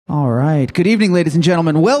right. Good evening, ladies and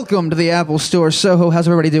gentlemen. Welcome to the Apple Store, Soho. How's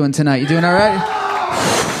everybody doing tonight? You doing all right?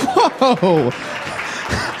 Whoa.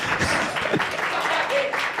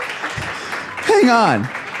 Hang on.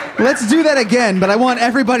 Let's do that again, but I want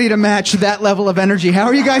everybody to match that level of energy. How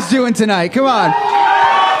are you guys doing tonight? Come on.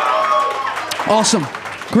 Awesome.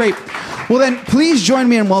 Great. Well then, please join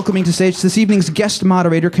me in welcoming to stage this evening's guest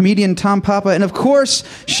moderator, comedian Tom Papa, and of course,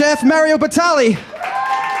 Chef Mario Batali.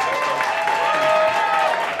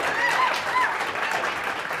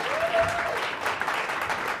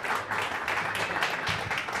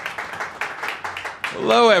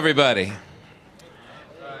 Hello, everybody.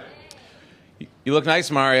 You look nice,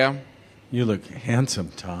 Mario. You look handsome,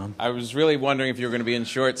 Tom. I was really wondering if you were going to be in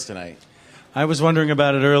shorts tonight. I was wondering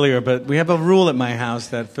about it earlier, but we have a rule at my house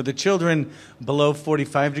that for the children, below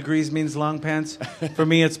 45 degrees means long pants. For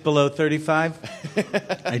me, it's below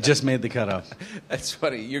 35. I just made the cutoff. That's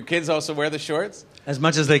funny. Your kids also wear the shorts? As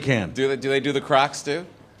much as they can. Do they do the Crocs, too?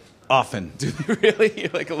 Often. Do they really?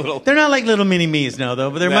 You're like a little... They're not like little mini-me's, no, though,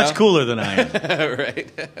 but they're much cooler than I am.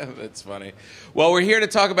 Right. That's funny. Well, we're here to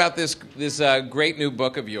talk about this great new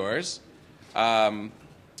book of yours.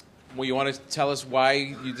 Well, you want to tell us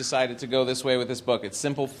why you decided to go this way with this book? It's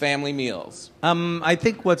Simple Family Meals. I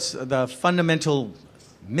think what's the fundamental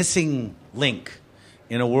missing link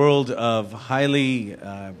in a world of highly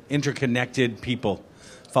interconnected people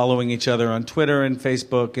following each other on Twitter and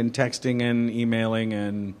Facebook and texting and emailing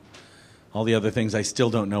and all the other things I still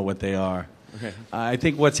don't know what they are. Okay. I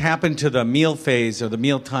think what's happened to the meal phase or the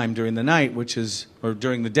meal time during the night, or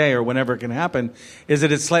during the day or whenever it can happen, is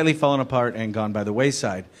that it's slightly fallen apart and gone by the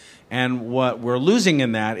wayside. And what we're losing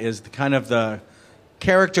in that is the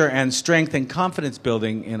character and strength and confidence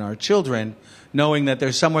building in our children, knowing that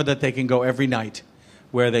there's somewhere that they can go every night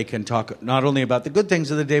where they can talk not only about the good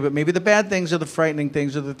things of the day, but maybe the bad things or the frightening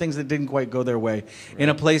things or the things that didn't quite go their way, right, in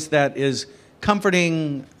a place that is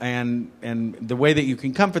comforting, and the way that you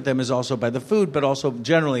can comfort them is also by the food, but also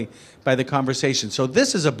generally by the conversation. So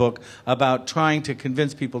this is a book about trying to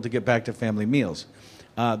convince people to get back to family meals.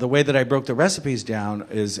 The way that I broke the recipes down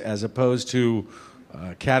is, as opposed to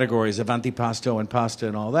categories of antipasto and pasta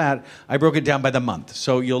and all that, I broke it down by the month.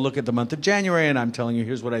 So you'll look at the month of January, and I'm telling you,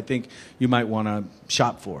 here's what I think you might want to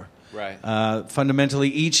shop for. Right. Fundamentally,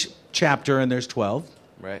 each chapter, and there's 12.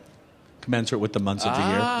 Right. Commensurate with the months of the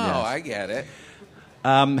year. Oh, yes. I get it.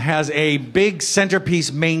 Has a big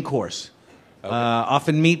centerpiece main course. Okay.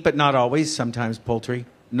 Often meat, but not always. Sometimes poultry.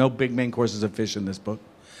 No big main courses of fish in this book.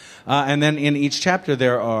 And then in each chapter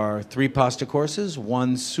there are 3 pasta courses,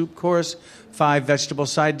 1 soup course, 5 vegetable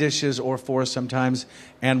side dishes, or 4 sometimes,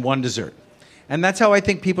 and 1 dessert. And that's how I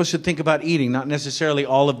think people should think about eating. Not necessarily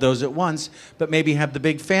all of those at once, but maybe have the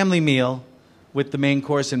big family meal with the main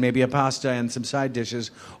course and maybe a pasta and some side dishes,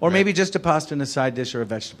 or right, maybe just a pasta and a side dish or a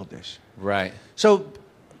vegetable dish. Right. So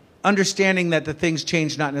understanding that the things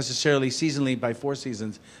change not necessarily seasonally by 4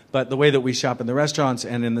 seasons, but the way that we shop in the restaurants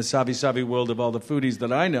and in the savvy world of all the foodies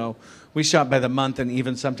that I know, we shop by the month, and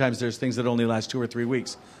even sometimes there's things that only last 2 or 3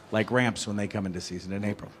 weeks, like ramps when they come into season in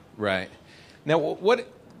April. Right. Now,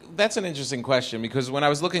 that's an interesting question, because when I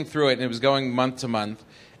was looking through it, and it was going month to month,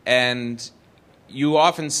 and you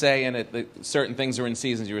often say in it that certain things are in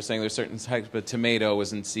seasons. You were saying there's certain types of tomato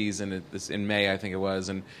was in season in May, I think it was,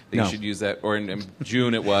 and that you should use that, or in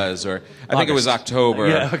June it was, or I think it was October.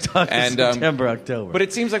 Yeah, September, October. But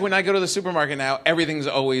it seems like when I go to the supermarket now, everything's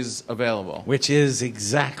always available. Which is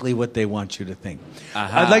exactly what they want you to think.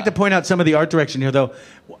 Uh-huh. I'd like to point out some of the art direction here, though.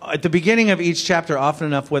 At the beginning of each chapter, often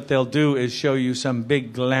enough, what they'll do is show you some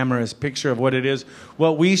big, glamorous picture of what it is.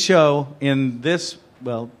 What we show in this,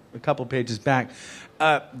 a couple pages back,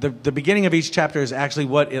 the beginning of each chapter is actually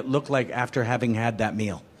what it looked like after having had that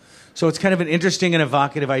meal. So it's kind of an interesting and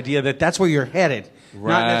evocative idea that that's where you're headed.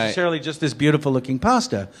 Right. Not necessarily just this beautiful looking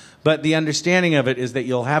pasta, but the understanding of it is that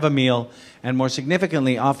you'll have a meal, and more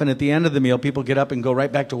significantly, often at the end of the meal, people get up and go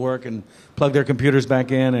right back to work and plug their computers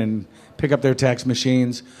back in and pick up their tax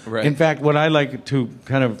machines. Right. In fact, what I like to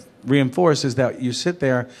kind of reinforce is that you sit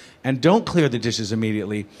there and don't clear the dishes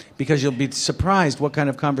immediately, because you'll be surprised what kind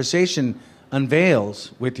of conversation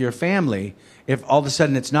unveils with your family if all of a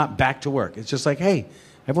sudden it's not back to work. It's just like, hey,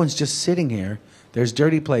 everyone's just sitting here. There's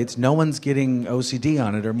dirty plates. No one's getting OCD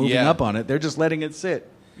on it or moving up on it. They're just letting it sit.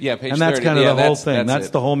 Yeah, page 30. And that's kind of the whole thing. That's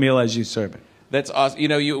the whole meal as you serve it. That's awesome. You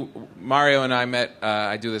know, Mario and I met,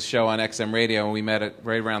 I do this show on XM Radio, and we met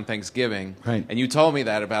right around Thanksgiving. Right. And you told me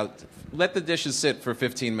that about let the dishes sit for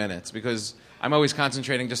 15 minutes, because I'm always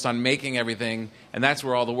concentrating just on making everything, and that's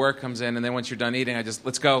where all the work comes in. And then once you're done eating,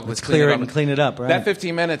 let's go. Let's clear it and clean it up, right? That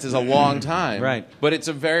 15 minutes is a long time. Right. But it's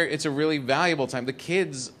a really valuable time. The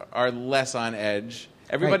kids are less on edge,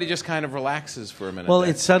 everybody just kind of relaxes for a minute. Well,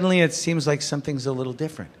 there. it seems like something's a little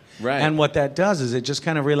different. Right. And what that does is it just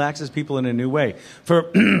kind of relaxes people in a new way. For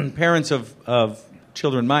parents of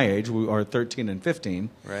children my age, who are 13 and 15,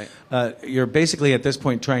 right. You're basically at this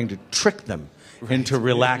point trying to trick them into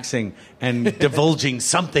relaxing and divulging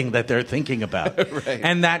something that they're thinking about. Right.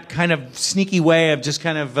 And that kind of sneaky way of just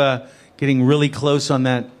kind of getting really close on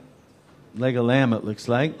that leg of lamb, it looks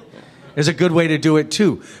like, is a good way to do it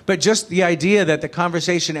too. But just the idea that the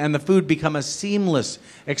conversation and the food become a seamless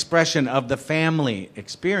expression of the family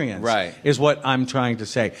experience right. is what I'm trying to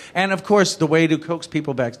say. And of course, the way to coax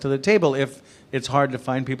people back to the table, if it's hard to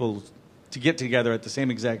find people to get together at the same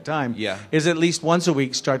exact time, is at least once a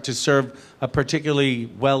week start to serve a particularly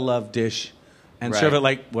well-loved dish and serve it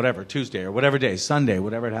like whatever, Tuesday or whatever day, Sunday,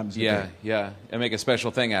 whatever it happens to be. Yeah, and make a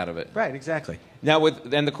special thing out of it. Right, exactly. Now,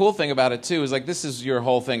 and the cool thing about it too is like this is your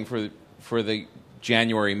whole thing for the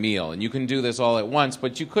January meal, and you can do this all at once,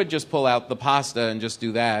 but you could just pull out the pasta and just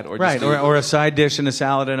do that, or right, just do, or a side dish and a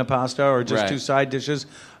salad and a pasta, or just right. two side dishes.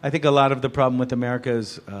 I think a lot of the problem with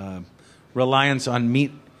America's reliance on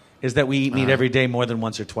meat is that we eat meat every day more than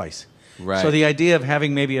once or twice. Right. So the idea of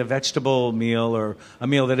having maybe a vegetable meal or a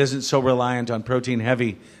meal that isn't so reliant on protein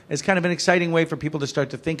heavy is kind of an exciting way for people to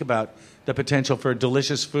start to think about the potential for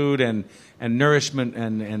delicious food and nourishment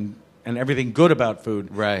and everything good about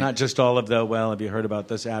food. Right. Not just all of the, well, have you heard about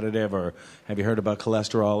this additive, or have you heard about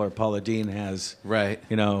cholesterol, or Paula Deen has, right.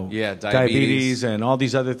 diabetes and all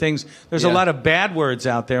these other things. There's a lot of bad words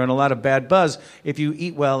out there and a lot of bad buzz. If you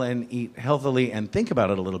eat well and eat healthily and think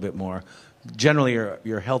about it a little bit more, generally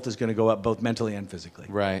your health is going to go up both mentally and physically.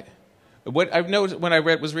 Right. What I've noticed when I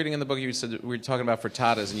was reading in the book, you said we were talking about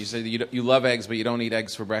frittatas, and you said that you love eggs, but you don't eat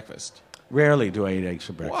eggs for breakfast. Rarely do I eat eggs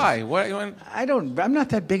for breakfast. Why? What? I'm not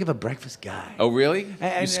that big of a breakfast guy. Oh, really?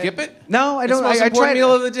 You skip it? No, I don't. It's the most important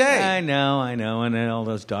meal of the day. I know, and then all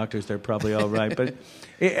those doctors, they're probably all right. But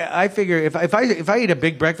I figure if I eat a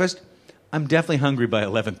big breakfast, I'm definitely hungry by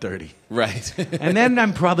 11:30. Right. And then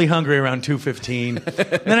I'm probably hungry around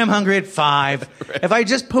 2:15. Then I'm hungry at 5. Right. If I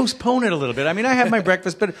just postpone it a little bit. I mean, I have my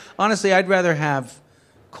breakfast, but honestly, I'd rather have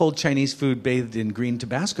cold Chinese food bathed in green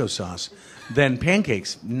Tabasco sauce than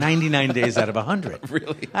pancakes 99 days out of 100.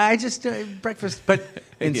 Really? I just breakfast. But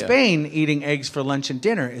in Spain, eating eggs for lunch and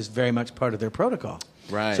dinner is very much part of their protocol.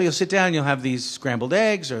 Right. So you'll sit down, you'll have these scrambled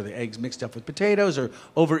eggs, or the eggs mixed up with potatoes, or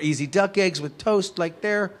over easy duck eggs with toast. Like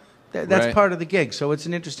that's right. part of the gig. So it's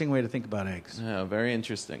an interesting way to think about eggs. Oh, very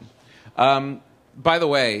interesting. By the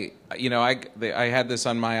way, I had this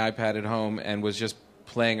on my iPad at home and was just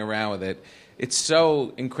playing around with it. It's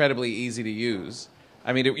so incredibly easy to use.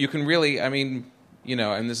 I mean, you can really, and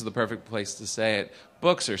this is the perfect place to say it,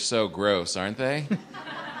 books are so gross, aren't they?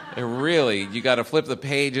 They're really, you got to flip the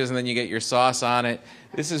pages and then you get your sauce on it.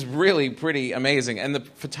 This is really pretty amazing. And the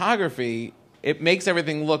photography, it makes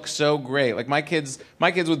everything look so great. Like my kids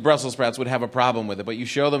with Brussels sprouts would have a problem with it, but you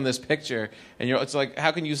show them this picture and it's like,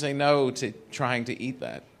 how can you say no to trying to eat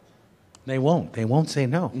that? They won't. They won't say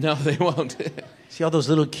no. No, they won't. See all those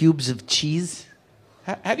little cubes of cheese?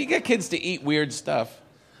 How do you get kids to eat weird stuff?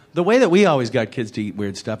 The way that we always got kids to eat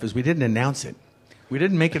weird stuff is we didn't announce it. We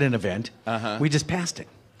didn't make it an event. Uh-huh. We just passed it.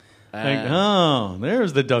 Like, oh,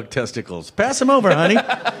 there's the duck testicles. Pass them over, honey.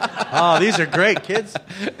 Oh, these are great, kids.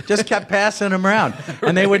 Just kept passing them around.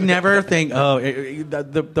 And they would never think,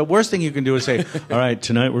 the worst thing you can do is say, all right,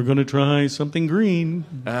 tonight we're going to try something green.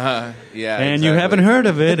 Yeah, and you haven't heard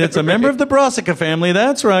of it. It's a member of the Brassica family.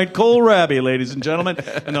 That's right, kohlrabi, ladies and gentlemen.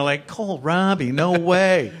 And they're like, kohlrabi, no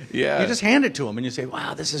way. Yeah. You just hand it to them and you say,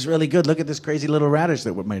 wow, this is really good. Look at this crazy little radish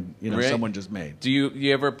that Right. someone just made. Do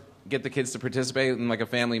you ever get the kids to participate in like a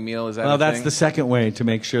family meal? Is that well, a that's thing? the second way to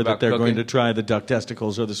make sure that they're going to try the duck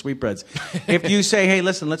testicles or the sweetbreads. If you say, hey,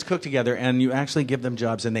 listen, let's cook together, and you actually give them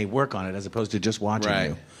jobs and they work on it as opposed to just watching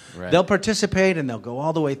you, they'll participate and they'll go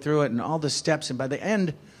all the way through it and all the steps, and by the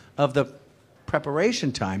end of the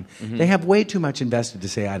preparation time, they have way too much invested to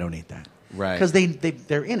say, I don't eat that. Right. Because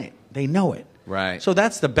they're in it. They know it. Right. So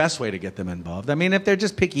that's the best way to get them involved. I mean, if they're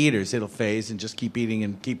just picky eaters, it'll phase and just keep eating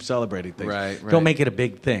and keep celebrating things. Right. Don't make it a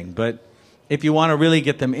big thing. But if you want to really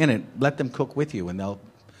get them in it, let them cook with you. And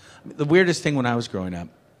the weirdest thing when I was growing up,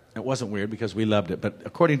 it wasn't weird because we loved it, but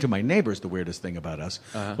according to my neighbors, the weirdest thing about us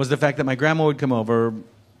was the fact that my grandma would come over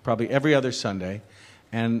probably every other Sunday,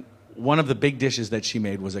 and one of the big dishes that she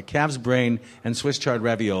made was a calf's brain and Swiss chard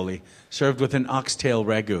ravioli served with an oxtail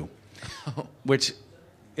ragu, which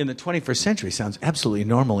in the 21st century sounds absolutely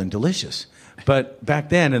normal and delicious. But back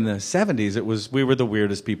then in the 70s, we were the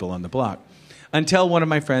weirdest people on the block. Until one of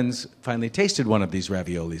my friends finally tasted one of these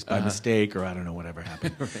raviolis by mistake, or I don't know, whatever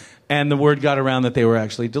happened. And the word got around that they were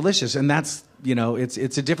actually delicious. And that's,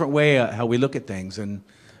 it's a different way how we look at things. And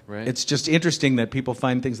it's just interesting that people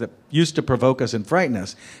find things that used to provoke us and frighten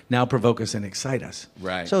us now provoke us and excite us.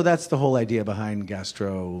 Right. So that's the whole idea behind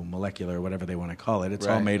gastromolecular, whatever they want to call it. It's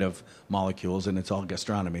all made of molecules, and it's all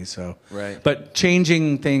gastronomy. So, but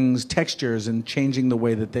changing things, textures, and changing the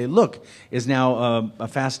way that they look is now a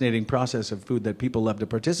fascinating process of food that people love to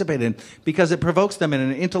participate in because it provokes them in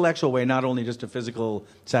an intellectual way, not only just a physical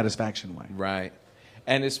satisfaction way. Right.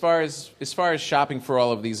 And as far as shopping for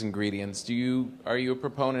all of these ingredients, are you a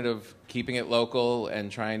proponent of keeping it local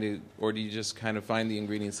and trying to, or do you just kind of find the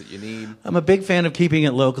ingredients that you need? I'm a big fan of keeping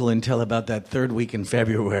it local until about that third week in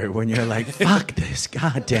February when you're like, fuck this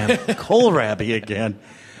goddamn kohlrabi again.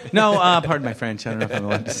 No, pardon my French. I don't know if I'm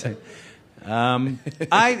allowed to say.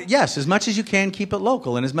 Yes, as much as you can, keep it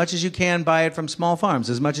local, and as much as you can, buy it from small farms,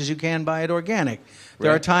 as much as you can, buy it organic.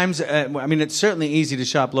 There are times, it's certainly easy to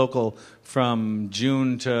shop local from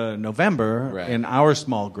June to November in our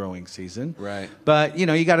small growing season. Right. But,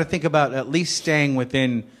 you got to think about at least staying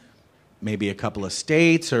within maybe a couple of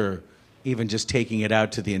states or even just taking it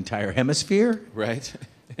out to the entire hemisphere. Right.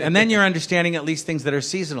 And then you're understanding at least things that are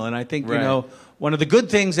seasonal. And I think, one of the good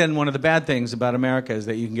things and one of the bad things about America is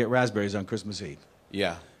that you can get raspberries on Christmas Eve.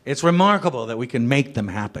 Yeah. It's remarkable that we can make them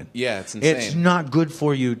happen. Yeah, it's insane. It's not good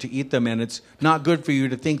for you to eat them, and it's not good for you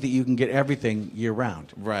to think that you can get everything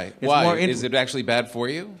year-round. Right. It's Why? Is it actually bad for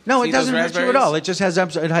you? No, it doesn't hurt you at all. It just has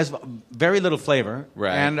very little flavor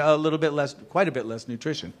and quite a bit less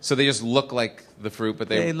nutrition. So they just look like the fruit, but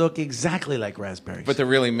they look exactly like raspberries. But they're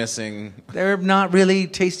really missing. They're not really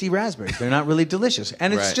tasty raspberries. They're not really delicious.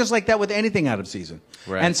 And it's just like that with anything out of season.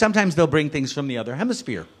 Right. And sometimes they'll bring things from the other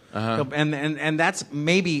hemisphere. And that's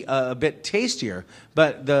maybe a bit tastier,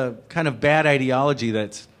 but the kind of bad ideology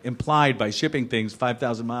that's implied by shipping things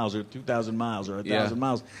 5,000 miles or 2,000 miles or 1,000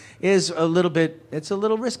 miles is a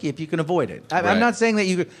little risky if you can avoid it. I'm not saying that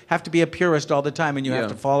you have to be a purist all the time and you have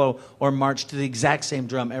to follow or march to the exact same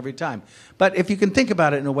drum every time. But if you can think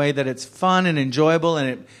about it in a way that it's fun and enjoyable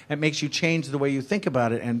and it makes you change the way you think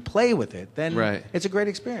about it and play with it, then it's a great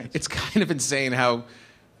experience. It's kind of insane how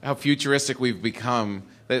futuristic we've become.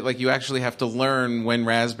 That, like, you actually have to learn when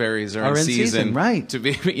raspberries are in season, right? To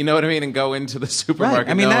be, you know what I mean, and go into the supermarket. Right.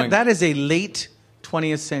 I mean, that is a late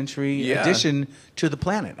 20th century addition to the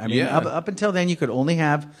planet. I mean, up until then, you could only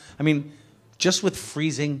have. I mean, just with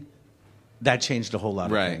freezing, that changed a whole lot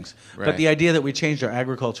of things. Right. But the idea that we changed our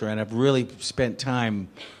agriculture and have really spent time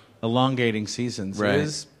elongating seasons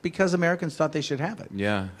is because Americans thought they should have it.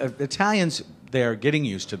 Yeah. Italians, they're getting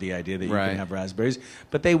used to the idea that you can have raspberries,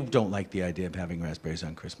 but they don't like the idea of having raspberries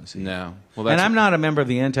on Christmas Eve. No. Well, and I'm not a member of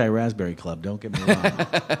the anti-raspberry club, don't get me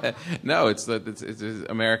wrong. No, it's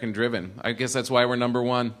American-driven. I guess that's why we're number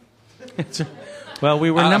one. Well,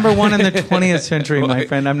 we were number one in the 20th century, my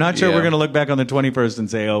friend. I'm not sure we're going to look back on the 21st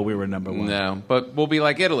and say, oh, we were number one. No, but we'll be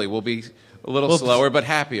like Italy. We'll be a little slower, but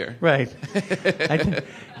happier. Right.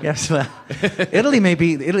 Yes, well, Italy may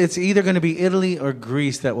be. It's either going to be Italy or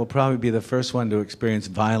Greece that will probably be the first one to experience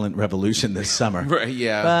violent revolution this summer. Right,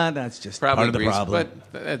 yeah. But that's just probably part of the Greece, problem.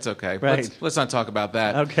 But that's okay. Right. Let's not talk about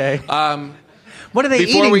that. Okay. What are they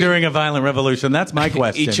eating during a violent revolution? That's my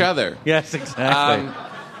question. Each other. Yes, exactly.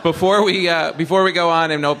 Before we go on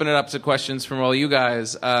and open it up to questions from all you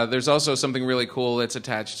guys, there's also something really cool that's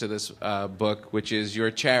attached to this book, which is your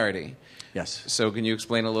charity. Yes. So can you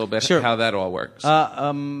explain a little bit how that all works?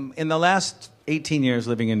 In the last 18 years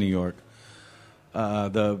living in New York,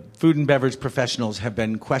 the food and beverage professionals have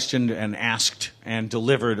been questioned and asked and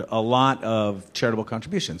delivered a lot of charitable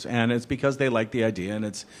contributions. And it's because they like the idea, and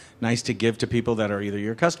it's nice to give to people that are either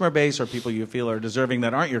your customer base or people you feel are deserving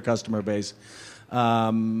that aren't your customer base.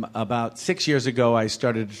 About 6 years ago, I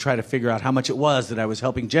started to try to figure out how much it was that I was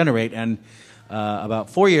helping generate, and about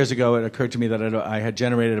 4 years ago, it occurred to me that I had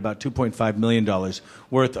generated about $2.5 million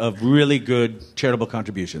worth of really good charitable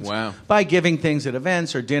contributions. Wow. By giving things at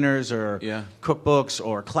events or dinners or cookbooks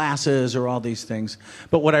or classes or all these things.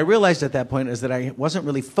 But what I realized at that point is that I wasn't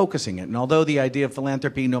really focusing it. And although the idea of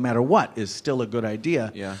philanthropy, no matter what, is still a good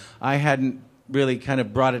idea, I hadn't really kind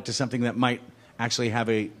of brought it to something that might actually have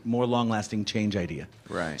a more long-lasting change idea.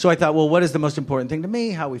 Right. So I thought, well, what is the most important thing to me?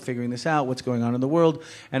 How are we figuring this out? What's going on in the world?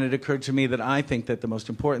 And it occurred to me that I think that the most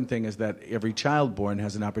important thing is that every child born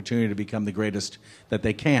has an opportunity to become the greatest that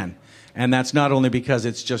they can. And that's not only because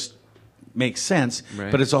it's just makes sense,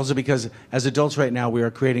 Right. but it's also because as adults right now, we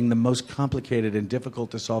are creating the most complicated and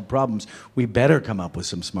difficult to solve problems. We better come up with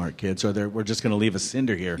some smart kids, or we're just going to leave a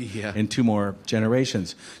cinder here Yeah. in 2 more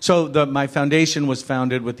generations. So my foundation was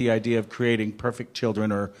founded with the idea of creating perfect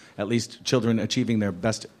children, or at least children achieving their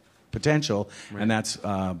best potential, and that's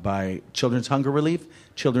by Children's Hunger Relief,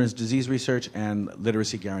 Children's Disease Research, and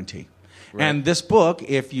Literacy Guarantee. Right. And this book,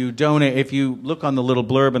 if you donate, if you look on the little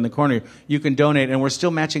blurb in the corner, you can donate. And we're still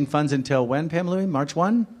matching funds until when, Pam Louie? March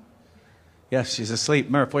 1? Yes, she's asleep.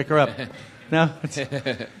 Murph, wake her up. No? It's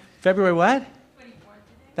February what? 24th.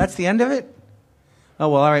 That's the end of it? Oh,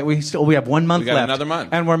 well, all right. We have 1 month We got left. another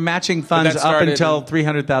month. And we're matching funds up started until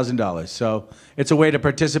 $300,000. So it's a way to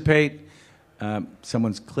participate.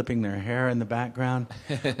 Someone's clipping their hair in the background.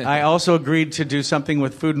 I also agreed to do something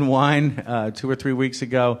with Food and Wine 2 or 3 weeks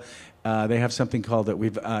ago. They have something called that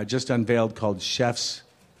we've just unveiled called Chefs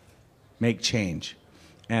Make Change.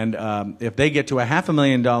 And if they get to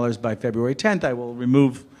 $500,000 by February 10th, I will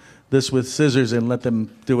remove this with scissors and let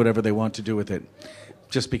them do whatever they want to do with it.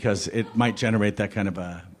 Just because it might generate that kind of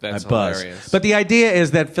a That's buzz. hilarious. But the idea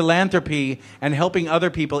is that philanthropy and helping other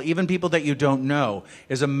people, even people that you don't know,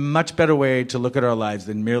 is a much better way to look at our lives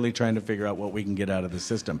than merely trying to figure out what we can get out of the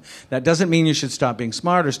system. That doesn't mean you should stop being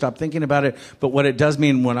smart or stop thinking about it, but what it does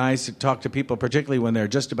mean when I talk to people, particularly when they're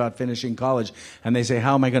just about finishing college, and they say,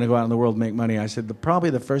 how am I going to go out in the world and make money? I said, probably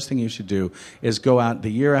the first thing you should do is go out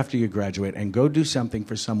the year after you graduate and go do something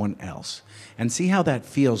for someone else. And see how that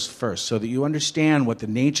feels first, so that you understand what the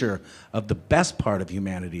nature of the best part of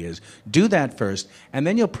humanity is. Do that first, and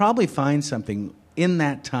then you'll probably find something in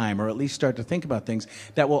that time, or at least start to think about things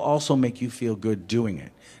that will also make you feel good doing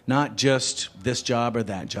it. Not just this job or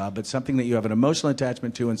that job, but something that you have an emotional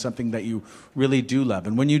attachment to and something that you really do love.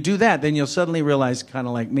 And when you do that, then you'll suddenly realize, kind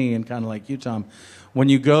of like me and kind of like you, Tom, when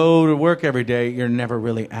you go to work every day, you're never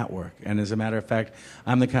really at work. And as a matter of fact,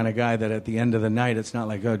 I'm the kind of guy that at the end of the night, it's not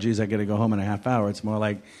like, oh, geez, I got to go home in a half hour. It's more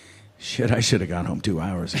like, shit, I should have gone home 2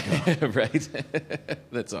 hours ago. Right.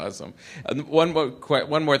 That's awesome. One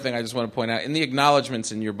more thing I just want to point out. In the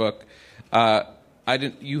acknowledgments in your book,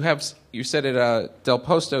 you said at Del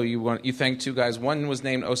Posto you thanked 2 guys. One was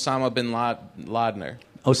named Osama bin Ladner.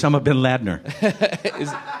 Osama bin Ladner.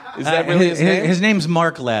 Is that really his name? His name's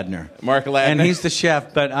Mark Ladner. Mark Ladner. And he's the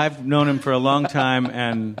chef, but I've known him for a long time,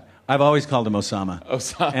 and I've always called him Osama.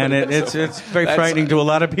 Osama. And it's very frightening to a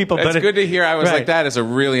lot of people. That's good to hear. I was like, that is a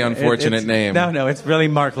really unfortunate name. No, it's really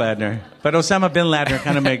Mark Ladner. But Osama bin Ladner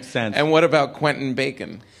kind of makes sense. And what about Quentin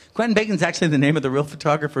Bacon? Quentin Bacon's actually the name of the real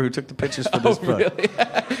photographer who took the pictures for this book. Really?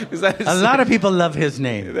 A lot of people love his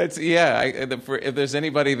name. If there's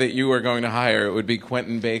anybody that you were going to hire, it would be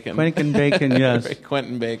Quentin Bacon. Quentin Bacon, yes.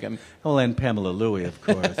 Quentin Bacon. Oh, and Pamela Louie, of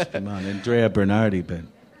course. Come on, Andrea Bernardi. But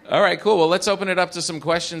all right, cool. Well, let's open it up to some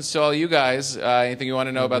questions to all you guys. Anything you want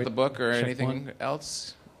to know about the book or anything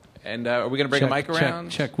else? And are we going to bring a mic around?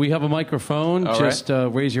 Check. We have a microphone. All Just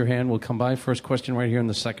raise your hand. We'll come by. First question right here in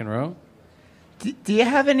the second row. Do you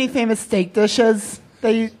have any famous steak dishes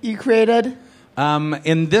that you created?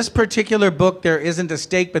 In this particular book, there isn't a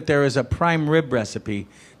steak, but there is a prime rib recipe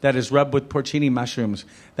that is rubbed with porcini mushrooms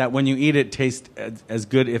that when you eat it tastes as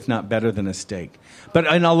good, if not better, than a steak. But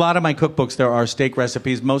in a lot of my cookbooks, there are steak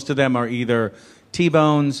recipes. Most of them are either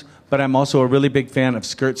T-bones, but I'm also a really big fan of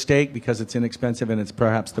skirt steak because it's inexpensive and it's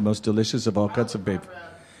perhaps the most delicious of all cuts of beef.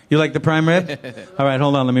 You like the prime rib? All right,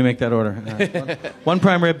 hold on. Let me make that order. One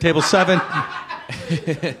prime rib, table 7.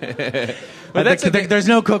 There's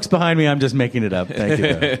no cooks behind me. I'm just making it up. Thank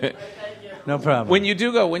you. No problem. When you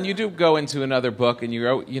do go into another book, and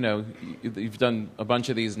you've done a bunch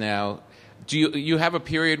of these now. Do you have a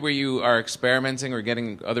period where you are experimenting or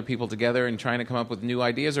getting other people together and trying to come up with new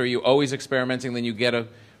ideas, or are you always experimenting? Then you get a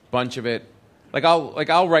bunch of it.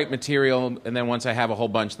 I'll write material, and then once I have a whole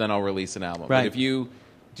bunch, then I'll release an album. Right. But do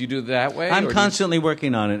you do it that way? I'm constantly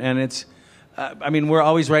working on it, and it's. We're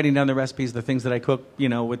always writing down the recipes, the things that I cook,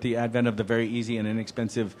 with the advent of the very easy and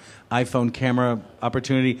inexpensive iPhone camera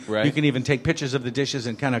opportunity. Right. You can even take pictures of the dishes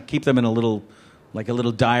and kind of keep them in a little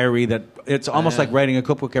diary that it's almost like writing a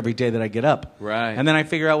cookbook every day that I get up. Right. And then I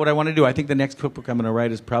figure out what I want to do. I think the next cookbook I'm going to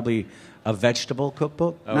write is probably a vegetable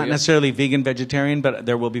cookbook. Oh, Not yeah. necessarily vegan-vegetarian, but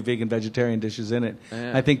there will be vegan-vegetarian dishes in it.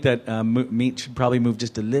 Yeah. I think that meat should probably move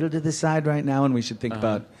just a little to the side right now, and we should think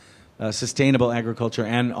about sustainable agriculture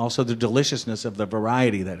and also the deliciousness of the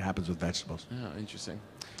variety that happens with vegetables. Oh, interesting.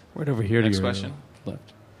 Right over here Next to your question.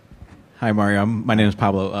 left. Hi, Mario. My name is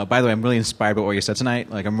Pablo. By the way, I'm really inspired by what you said tonight.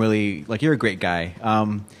 I'm really, you're a great guy.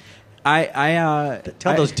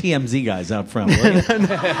 Tell those TMZ guys up front. will you?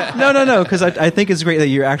 No, because I think it's great that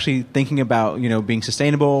you're actually thinking about being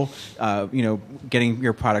sustainable, getting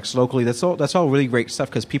your products locally. That's all really great stuff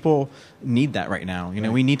because people need that right now.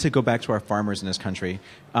 We need to go back to our farmers in this country.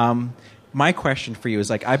 My question for you is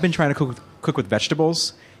I've been trying to cook with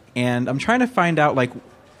vegetables, and I'm trying to find out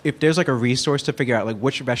if there's a resource to figure out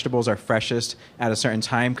which vegetables are freshest at a certain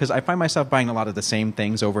time because I find myself buying a lot of the same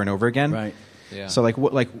things over and over again. Right. Yeah. So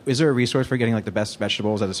is there a resource for getting the best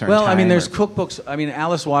vegetables at a certain time? Well, there's cookbooks.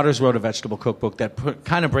 Alice Waters wrote a vegetable cookbook that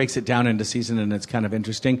kind of breaks it down into season, and it's kind of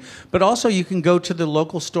interesting. But also, you can go to the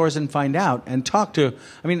local stores and find out and talk to.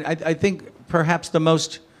 I think perhaps the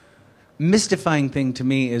most mystifying thing to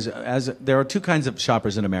me is there are two kinds of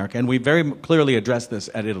shoppers in America, and we very clearly address this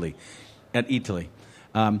at Italy.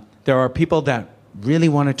 There are people that really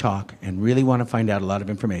want to talk and really want to find out a lot of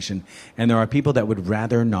information, and there are people that would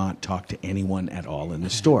rather not talk to anyone at all in the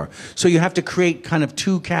store. So you have to create kind of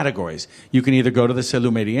two categories. You can either go to the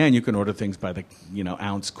Salumeria and you can order things by the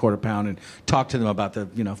ounce, quarter pound, and talk to them about the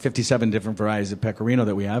 57 different varieties of pecorino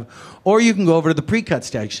that we have, or you can go over to the pre-cut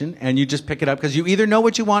section and you just pick it up because you either know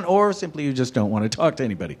what you want or simply you just don't want to talk to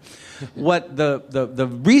anybody. What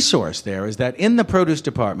the resource there is that in the produce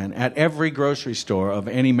department at every grocery store of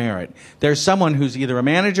any merit, there's someone who's either a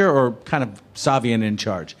manager or kind of Savian in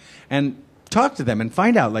charge. And talk to them and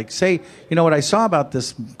find out, say, what I saw about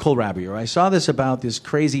this kohlrabi, or I saw this about this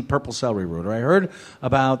crazy purple celery root, or I heard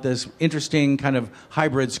about this interesting kind of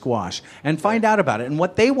hybrid squash, and find out about it. And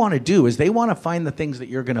what they want to do is they want to find the things that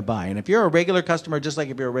you're going to buy. And if you're a regular customer, just like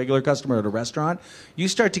if you're a regular customer at a restaurant, you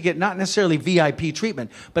start to get not necessarily VIP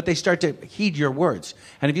treatment, but they start to heed your words.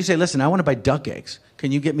 And if you say, listen, I want to buy duck eggs,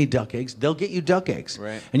 can you get me duck eggs? They'll get you duck eggs.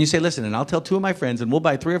 Right. And you say, listen, and I'll tell 2 of my friends, and we'll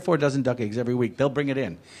buy 3 or 4 dozen duck eggs every week. They'll bring it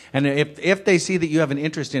in. And if they see that you have an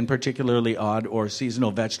interest in particularly odd or seasonal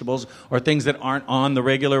vegetables or things that aren't on the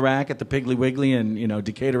regular rack at the Piggly Wiggly in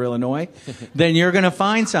Decatur, Illinois, then you're going to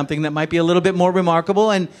find something that might be a little bit more remarkable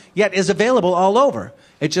and yet is available all over.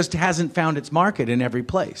 It just hasn't found its market in every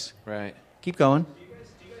place. Right. Keep going. Do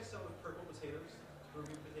you guys sell purple potatoes?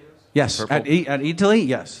 Peruvian potatoes? Yes. Purple? At Italy,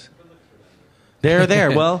 yes. They're there.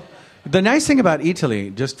 Well, the nice thing about Italy,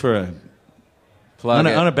 just for a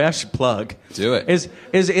unabashed plug, do it. Is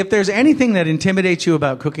if there's anything that intimidates you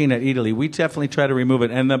about cooking at Italy, we definitely try to remove it.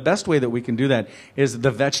 And the best way that we can do that is the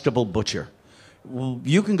vegetable butcher.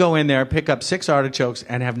 You can go in there, pick up 6 artichokes,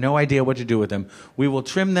 and have no idea what to do with them. We will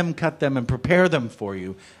trim them, cut them, and prepare them for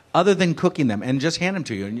you, other than cooking them, and just hand them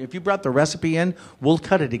to you. And if you brought the recipe in, we'll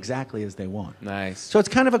cut it exactly as they want. Nice. So it's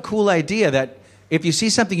kind of a cool idea that if you see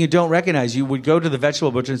something you don't recognize, you would go to the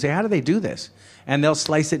vegetable butcher and say, how do they do this? And they'll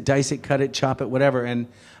slice it, dice it, cut it, chop it, whatever. And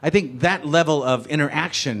I think that level of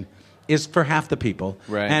interaction is for half the people.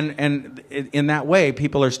 Right. And in that way,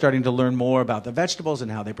 people are starting to learn more about the vegetables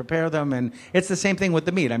and how they prepare them. And it's the same thing with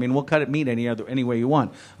the meat. We'll cut meat any way you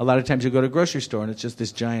want. A lot of times you go to a grocery store and it's just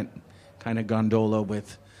this giant kind of gondola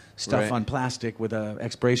with stuff on plastic with an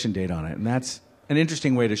expiration date on it. And that's an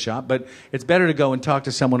interesting way to shop, but it's better to go and talk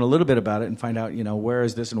to someone a little bit about it and find out, where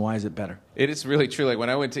is this and why is it better? It is really true. Like when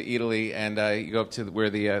I went to Italy and you go up to where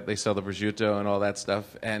they sell the prosciutto and all that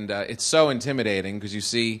stuff, and it's so intimidating because you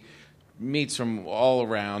see meats from all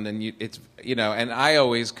around, and and I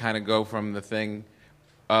always kind of go from the thing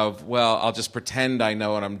of, well, I'll just pretend I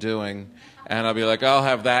know what I'm doing, and I'll be like, I'll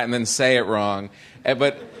have that, and then say it wrong.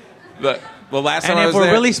 But the last time I was there... And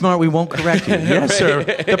if we're really smart, we won't correct you. Yes, sir.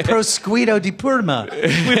 The prosciutto di Parma.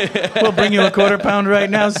 We'll bring you a quarter pound right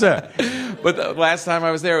now, sir. But the last time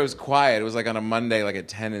I was there, it was quiet. It was like on a Monday, like at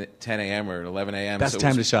 10 a.m. or 11 a.m. Best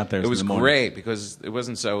time to shop there. It was great because it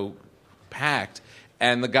wasn't so packed.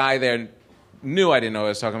 And the guy there knew I didn't know what I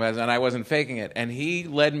was talking about, and I wasn't faking it. And he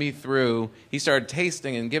led me through. He started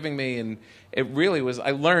tasting and giving me, and it really was...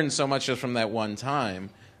 I learned so much just from that one time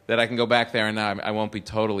that I can go back there and now I won't be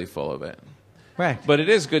totally full of it. Right. But it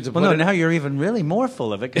is good to put it... now you're even really more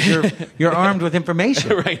full of it because you're armed with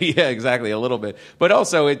information. Right, yeah, exactly, a little bit. But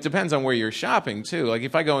also, it depends on where you're shopping, too. Like,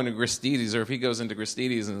 if I go into Gristedes, or if he goes into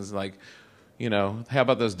Gristedes and is like, how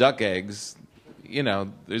about those duck eggs?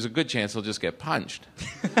 There's a good chance he'll just get punched.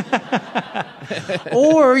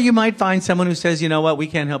 Or you might find someone who says, you know what, we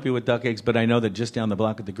can't help you with duck eggs, but I know that just down the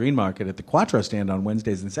block at the Green Market at the Quattro stand on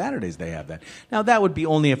Wednesdays and Saturdays they have that. Now, that would be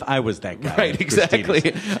only if I was that guy. Right, exactly.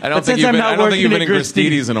 Gristedes. I don't think you've been in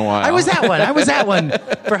Gristedes in a while. I was that one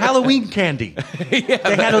for Halloween candy. Yeah,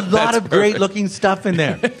 they had a lot of great-looking stuff in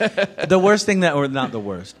there. The worst thing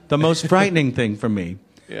the most frightening thing for me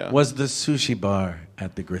Yeah. was the sushi bar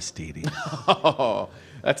at the Gristiti. Oh,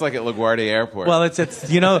 that's like at LaGuardia Airport. Well, it's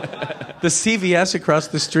the CVS across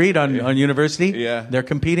the street on University. Yeah. They're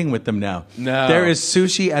competing with them now. No. There is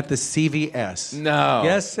sushi at the CVS. No.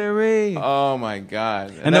 Yes, sirree. Oh my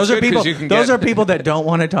God. And that's those are good 'cause people. you can Those get- are people that don't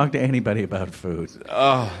want to talk to anybody about food.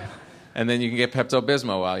 And then you can get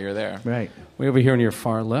Pepto-Bismol while you're there. Right. Way over here on your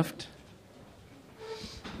far left.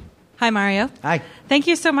 Hi, Mario. Hi. Thank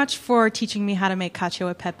you so much for teaching me how to make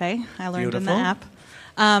cacio e pepe. I learned in the Beautiful. app.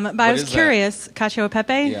 But I was is that? curious, cacio e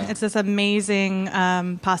pepe, Yeah. it's this amazing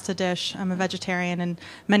pasta dish. I'm a vegetarian, and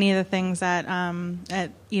many of the things at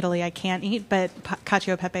Italy I can't eat, but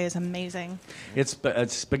cacio e pepe is amazing. It's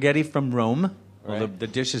spaghetti from Rome. Well, Right. the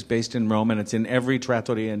dish is based in Rome, and it's in every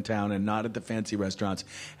trattoria in town and not at the fancy restaurants.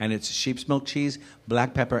 And it's sheep's milk cheese,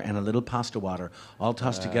 black pepper, and a little pasta water, all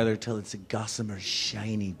tossed together till it's a gossamer,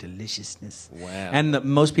 shiny deliciousness. Wow. And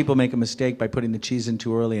most people make a mistake by putting the cheese in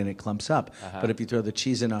too early and it clumps up. But if you throw the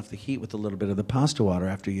cheese in off the heat with a little bit of the pasta water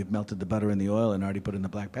after you've melted the butter and the oil and already put in the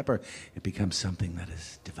black pepper, it becomes something that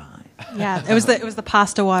is divine. Yeah, it was the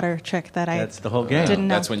pasta water trick that I That's the whole game. didn't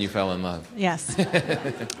know. That's when you fell in love. Yes.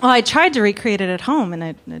 Well, I tried to recreate it at home, and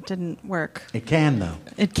it didn't work. It can, though.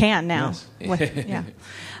 It can now. Yes. Yeah.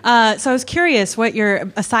 So I was curious,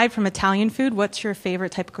 aside from Italian food, what's your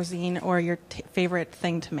favorite type of cuisine or your favorite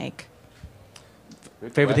thing to make?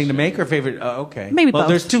 Favorite thing to make or favorite? Okay. Maybe well, both.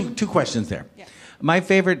 there's two questions there. Yeah. My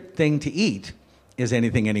favorite thing to eat is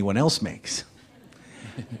anything anyone else makes.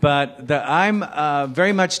 But I'm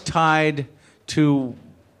very much tied to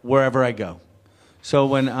wherever I go.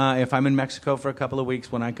 So if I'm in Mexico for a couple of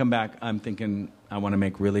weeks, when I come back, I'm thinking I want to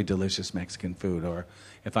make really delicious Mexican food. Or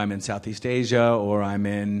if I'm in Southeast Asia, or I'm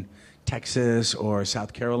in Texas or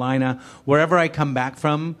South Carolina, wherever I come back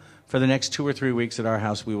from, for the next 2 or 3 weeks at our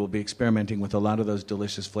house, we will be experimenting with a lot of those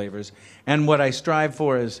delicious flavors. And what I strive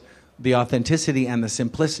for is the authenticity and the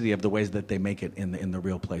simplicity of the ways that they make it in the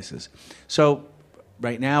real places. So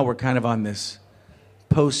right now we're kind of on this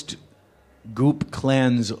post-goop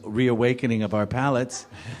cleanse reawakening of our palates.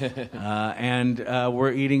 And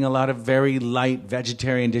we're eating a lot of very light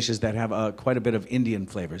vegetarian dishes that have quite a bit of Indian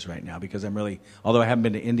flavors right now, because although I haven't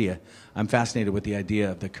been to India, I'm fascinated with the idea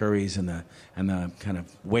of the curries and the kind of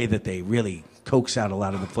way that they really coax out a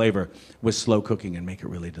lot of the flavor with slow cooking and make it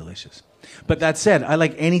really delicious. But that said, I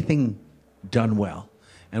like anything done well.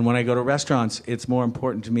 And when I go to restaurants, it's more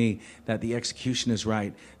important to me that the execution is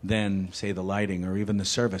right than, say, the lighting or even the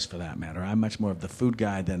service, for that matter. I'm much more of the food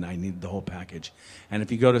guy than I need the whole package. And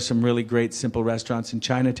if you go to some really great, simple restaurants in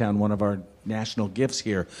Chinatown, one of our national gifts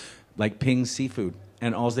here, like Ping Seafood,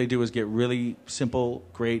 and all they do is get really simple,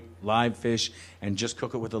 great live fish and just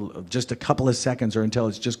cook it with just a couple of seconds or until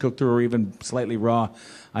it's just cooked through or even slightly raw.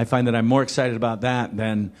 I find that I'm more excited about that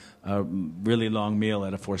than a really long meal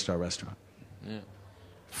at a 4-star restaurant. Yeah.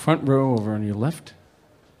 Front row over on your left.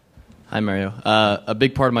 Hi, Mario. A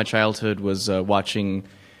big part of my childhood was watching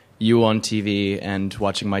you on TV and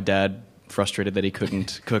watching my dad frustrated that he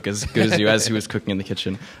couldn't cook as good as you as he was cooking in the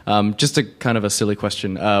kitchen. Just a kind of a silly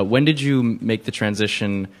question. When did you make the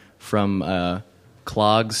transition from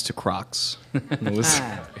clogs to Crocs?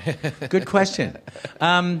 Good question.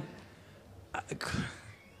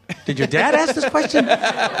 Did your dad ask this question?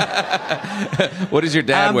 What is your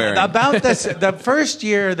dad wearing? About this, the first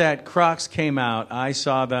year that Crocs came out, I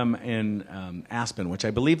saw them in Aspen, which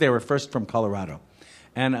I believe they were first from Colorado.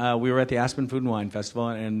 And we were at the Aspen Food and Wine Festival,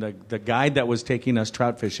 and the guide that was taking us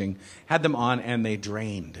trout fishing had them on, and they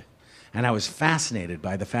drained. And I was fascinated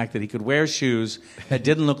by the fact that he could wear shoes that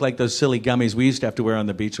didn't look like those silly gummies we used to have to wear on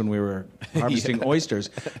the beach when we were harvesting oysters.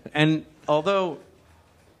 And although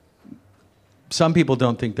some people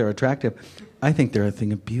don't think they're attractive, I think they're a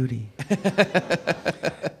thing of beauty.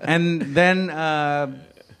 And then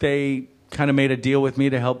they kind of made a deal with me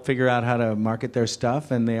to help figure out how to market their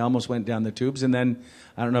stuff, and they almost went down the tubes. And then,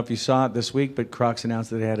 I don't know if you saw it this week, but Crocs announced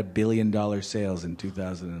that they had $1 billion sales in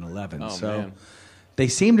 2011. Oh, so man. they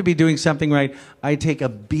seem to be doing something right. I take a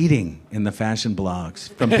beating in the fashion blogs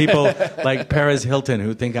from people like Perez Hilton,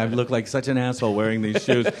 who think I look like such an asshole wearing these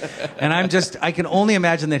shoes. And I can only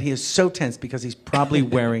imagine that he is so tense because he's probably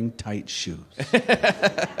wearing tight shoes.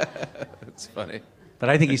 That's funny. But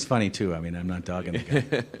I think he's funny, too. I mean, I'm not dogging the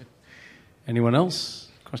guy. Anyone else?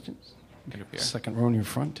 Questions? Second row in your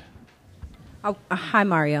front. Oh, hi,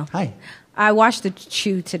 Mario. Hi. I watched the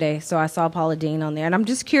Chew today, so I saw Paula Deen on there. And I'm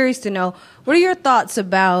just curious to know, what are your thoughts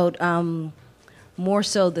about more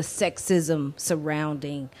so the sexism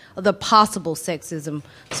surrounding, the possible sexism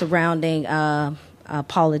surrounding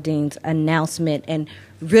Paula Deen's announcement and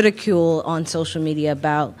ridicule on social media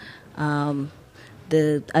about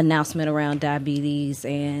the announcement around diabetes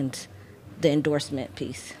and the endorsement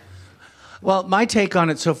piece? Well, my take on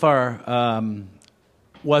it so far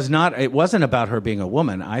it wasn't about her being a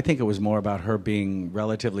woman. I think it was more about her being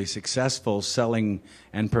relatively successful selling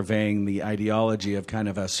and purveying the ideology of kind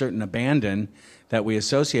of a certain abandon that we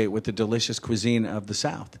associate with the delicious cuisine of the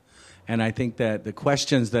South. And I think that the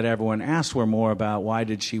questions that everyone asked were more about why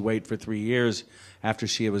did she wait for 3 years after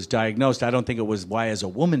she was diagnosed. I don't think it was why as a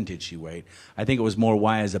woman did she wait. I think it was more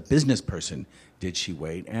why as a business person did she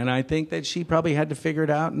wait. And I think that she probably had to figure it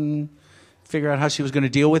out and figure out how she was going to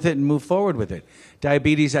deal with it and move forward with it.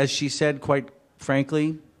 Diabetes, as she said, quite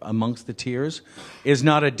frankly, amongst the tears, is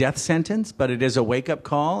not a death sentence, but it is a wake-up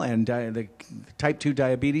call, and the type 2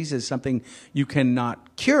 diabetes is something you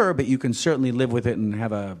cannot cure, but you can certainly live with it and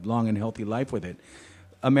have a long and healthy life with it.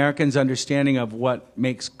 Americans' understanding of what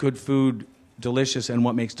makes good food delicious and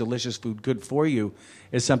what makes delicious food good for you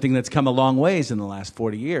is something that's come a long ways in the last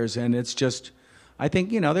 40 years, and it's just... I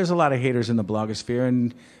think, there's a lot of haters in the blogosphere,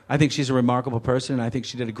 and I think she's a remarkable person, and I think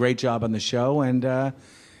she did a great job on the show, and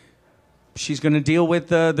she's going to deal with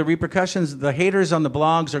the repercussions. The haters on the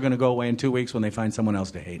blogs are going to go away in 2 weeks when they find someone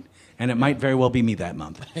else to hate, and it might very well be me that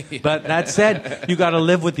month. But that said, you got to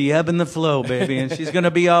live with the ebb and the flow, baby, and she's going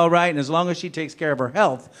to be all right, and as long as she takes care of her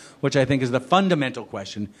health, which I think is the fundamental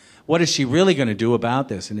question, what is she really going to do about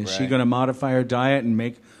this, and is she going to modify her diet and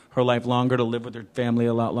make her life longer to live with her family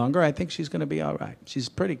a lot longer? I think she's going to be all right. She's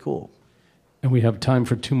pretty cool. And we have time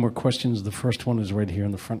for 2 more questions. The first one is right here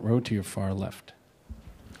in the front row to your far left.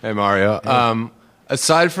 Hey, Mario. Hey.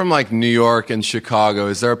 Aside from like New York and Chicago,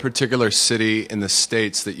 is there a particular city in the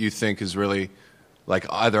States that you think is really like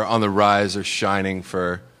either on the rise or shining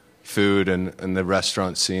for food and the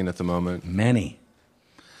restaurant scene at the moment? Many.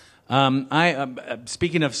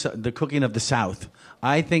 Speaking of the cooking of the South,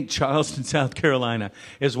 I think Charleston, South Carolina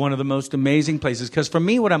is one of the most amazing places, because for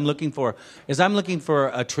me what I'm looking for is I'm looking for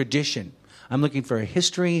a tradition. I'm looking for a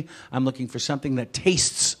history. I'm looking for something that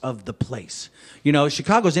tastes of the place.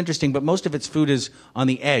 Chicago's interesting, but most of its food is on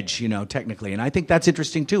the edge, technically. And I think that's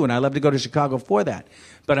interesting, too, and I love to go to Chicago for that.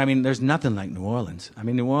 But, there's nothing like New Orleans.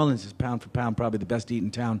 New Orleans is pound for pound probably the best eaten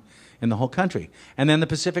town in the whole country. And then the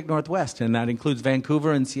Pacific Northwest, and that includes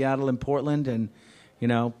Vancouver and Seattle and Portland and,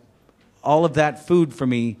 all of that food for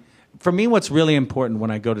me. For me, what's really important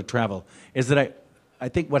when I go to travel is that I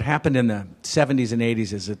think what happened in the 70s and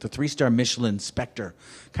 80s is that the 3-star Michelin specter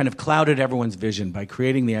kind of clouded everyone's vision by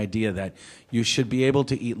creating the idea that you should be able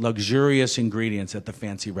to eat luxurious ingredients at the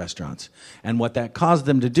fancy restaurants. And what that caused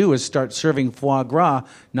them to do is start serving foie gras,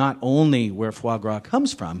 not only where foie gras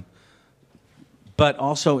comes from, but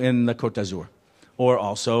also in the Côte d'Azur, or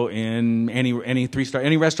also in any 3-star,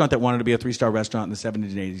 any restaurant that wanted to be a 3-star restaurant in the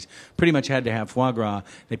 70s and 80s pretty much had to have foie gras.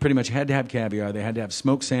 They pretty much had to have caviar. They had to have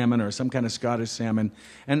smoked salmon or some kind of Scottish salmon.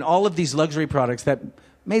 And all of these luxury products that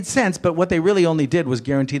made sense, but what they really only did was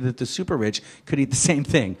guarantee that the super rich could eat the same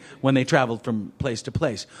thing when they traveled from place to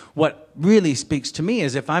place. What really speaks to me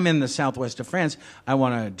is if I'm in the southwest of France, I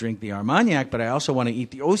want to drink the Armagnac, but I also want to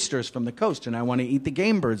eat the oysters from the coast, and I want to eat the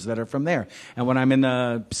game birds that are from there. And when I'm in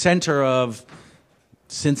the center of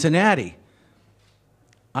Cincinnati,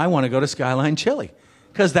 I want to go to Skyline Chili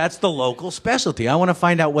because that's the local specialty. I want to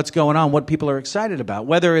find out what's going on, what people are excited about.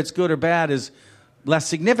 Whether it's good or bad is less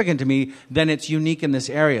significant to me than it's unique in this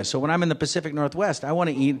area. So when I'm in the Pacific Northwest, I want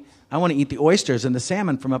to eat the oysters and the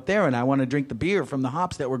salmon from up there, and I want to drink the beer from the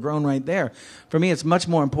hops that were grown right there. For me, it's much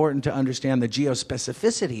more important to understand the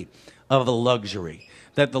geospecificity of the luxury.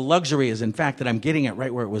 That the luxury is, in fact, that I'm getting it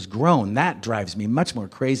right where it was grown. That drives me much more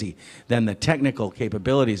crazy than the technical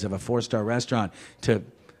capabilities of a 4-star restaurant to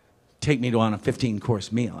take me on a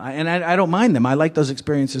 15-course meal. I don't mind them. I like those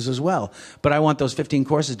experiences as well. But I want those 15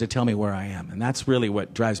 courses to tell me where I am. And that's really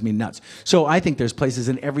what drives me nuts. So I think there's places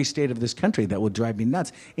in every state of this country that will drive me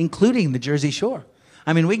nuts, including the Jersey Shore.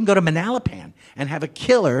 We can go to Manalapan and have a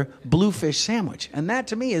killer bluefish sandwich. And that,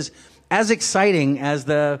 to me, is as exciting as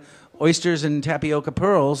the oysters and tapioca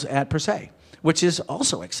pearls at Per Se, which is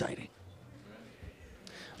also exciting.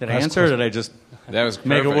 Did I answer, or did I just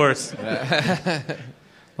make it worse?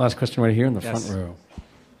 Last question right here in the front row.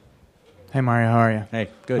 Hey, Mario, how are you? Hey,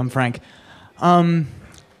 good. I'm Frank. Often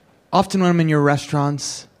when I'm in your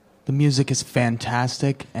restaurants, the music is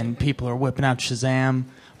fantastic, and people are whipping out Shazam,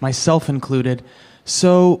 myself included.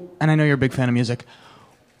 So, and I know you're a big fan of music.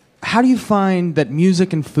 How do you find that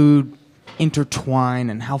music and food intertwine,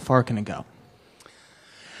 and how far can it go?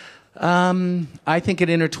 I think it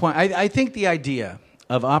intertwines. I think the idea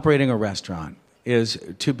of operating a restaurant is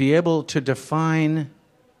to be able to define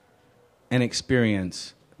an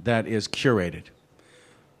experience that is curated.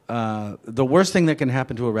 the worst thing that can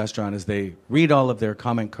happen to a restaurant is they read all of their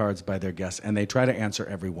comment cards by their guests and they try to answer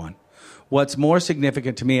every one. What's more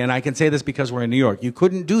significant to me, and I can say this because we're in New York, you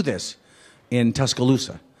couldn't do this in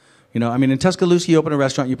Tuscaloosa. You know, I mean, in Tuscaloosa, you open a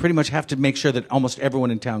restaurant, you pretty much have to make sure that almost everyone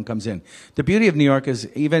in town comes in. The beauty of New York is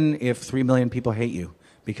even if 3 million people hate you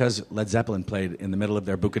because Led Zeppelin played in the middle of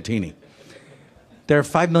their Bucatini, there are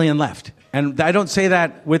 5 million left. And I don't say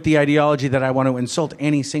that with the ideology that I want to insult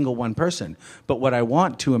any single one person. But what I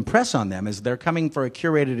want to impress on them is they're coming for a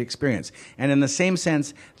curated experience. And in the same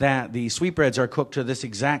sense that the sweetbreads are cooked to this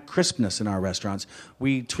exact crispness in our restaurants,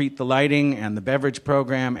 we treat the lighting and the beverage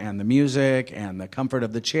program and the music and the comfort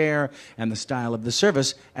of the chair and the style of the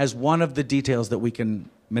service as one of the details that we can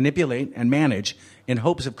manipulate and manage in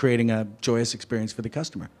hopes of creating a joyous experience for the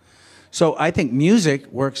customer. So I think music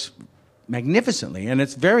works magnificently, and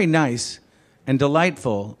it's very nice and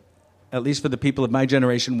delightful, at least for the people of my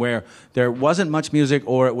generation, where there wasn't much music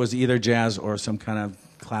or it was either jazz or some kind of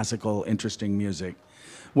classical, interesting music,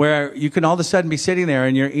 where you can all of a sudden be sitting there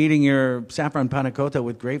and you're eating your saffron panna cotta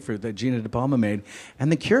with grapefruit that Gina De Palma made, and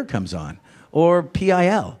The Cure comes on, or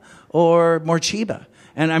PIL, or Morcheeba.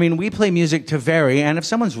 And I mean, we play music to vary, and if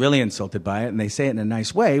someone's really insulted by it and they say it in a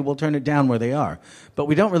nice way, we'll turn it down where they are. But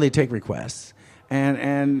we don't really take requests.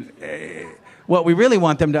 And what we really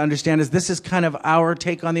want them to understand is this is kind of our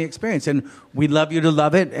take on the experience. And we'd love you to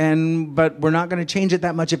love it, but we're not going to change it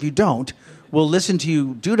that much if you don't. We'll listen to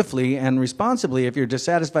you dutifully and responsibly if you're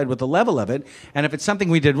dissatisfied with the level of it. And if it's something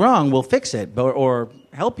we did wrong, we'll fix it or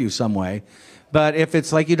help you some way. But if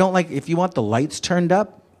it's like you don't like, if you want the lights turned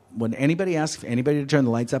up, would anybody ask anybody to turn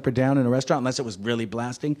the lights up or down in a restaurant unless it was really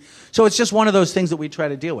blasting? So it's just one of those things that we try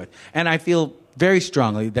to deal with. And I feel very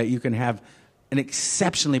strongly that you can have an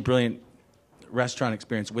exceptionally brilliant restaurant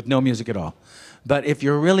experience with no music at all. But if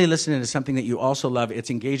you're really listening to something that you also love, it's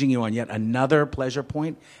engaging you on yet another pleasure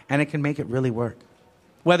point, and it can make it really work.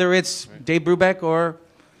 Whether it's Dave Brubeck or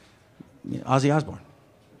Ozzy Osbourne.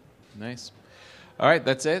 Nice. All right,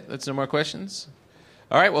 that's it? That's no more questions?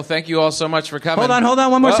 All right, well, thank you all so much for coming. Hold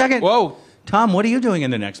on, one more second. Whoa. Tom, what are you doing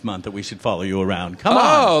in the next month that we should follow you around? Come on.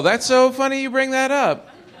 Oh, that's so funny you bring that up.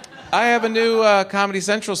 I have a new Comedy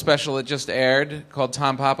Central special that just aired called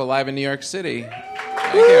Tom Papa Live in New York City.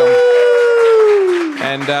 Thank you.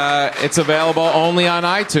 And it's available only on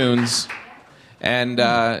iTunes. And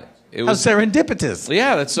it was how serendipitous.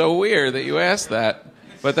 Yeah, that's so weird that you asked that.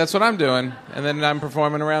 But that's what I'm doing. And then I'm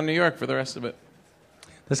performing around New York for the rest of it.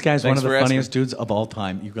 This guy's Thanks one of the for funniest dudes of all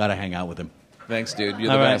time. You've got to hang out with him. Thanks, dude. You're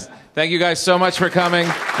the All right. best. Thank you guys so much for coming.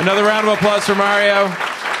 Another round of applause for Mario.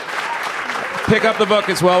 Pick up the book.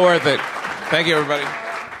 It's well worth it. Thank you, everybody.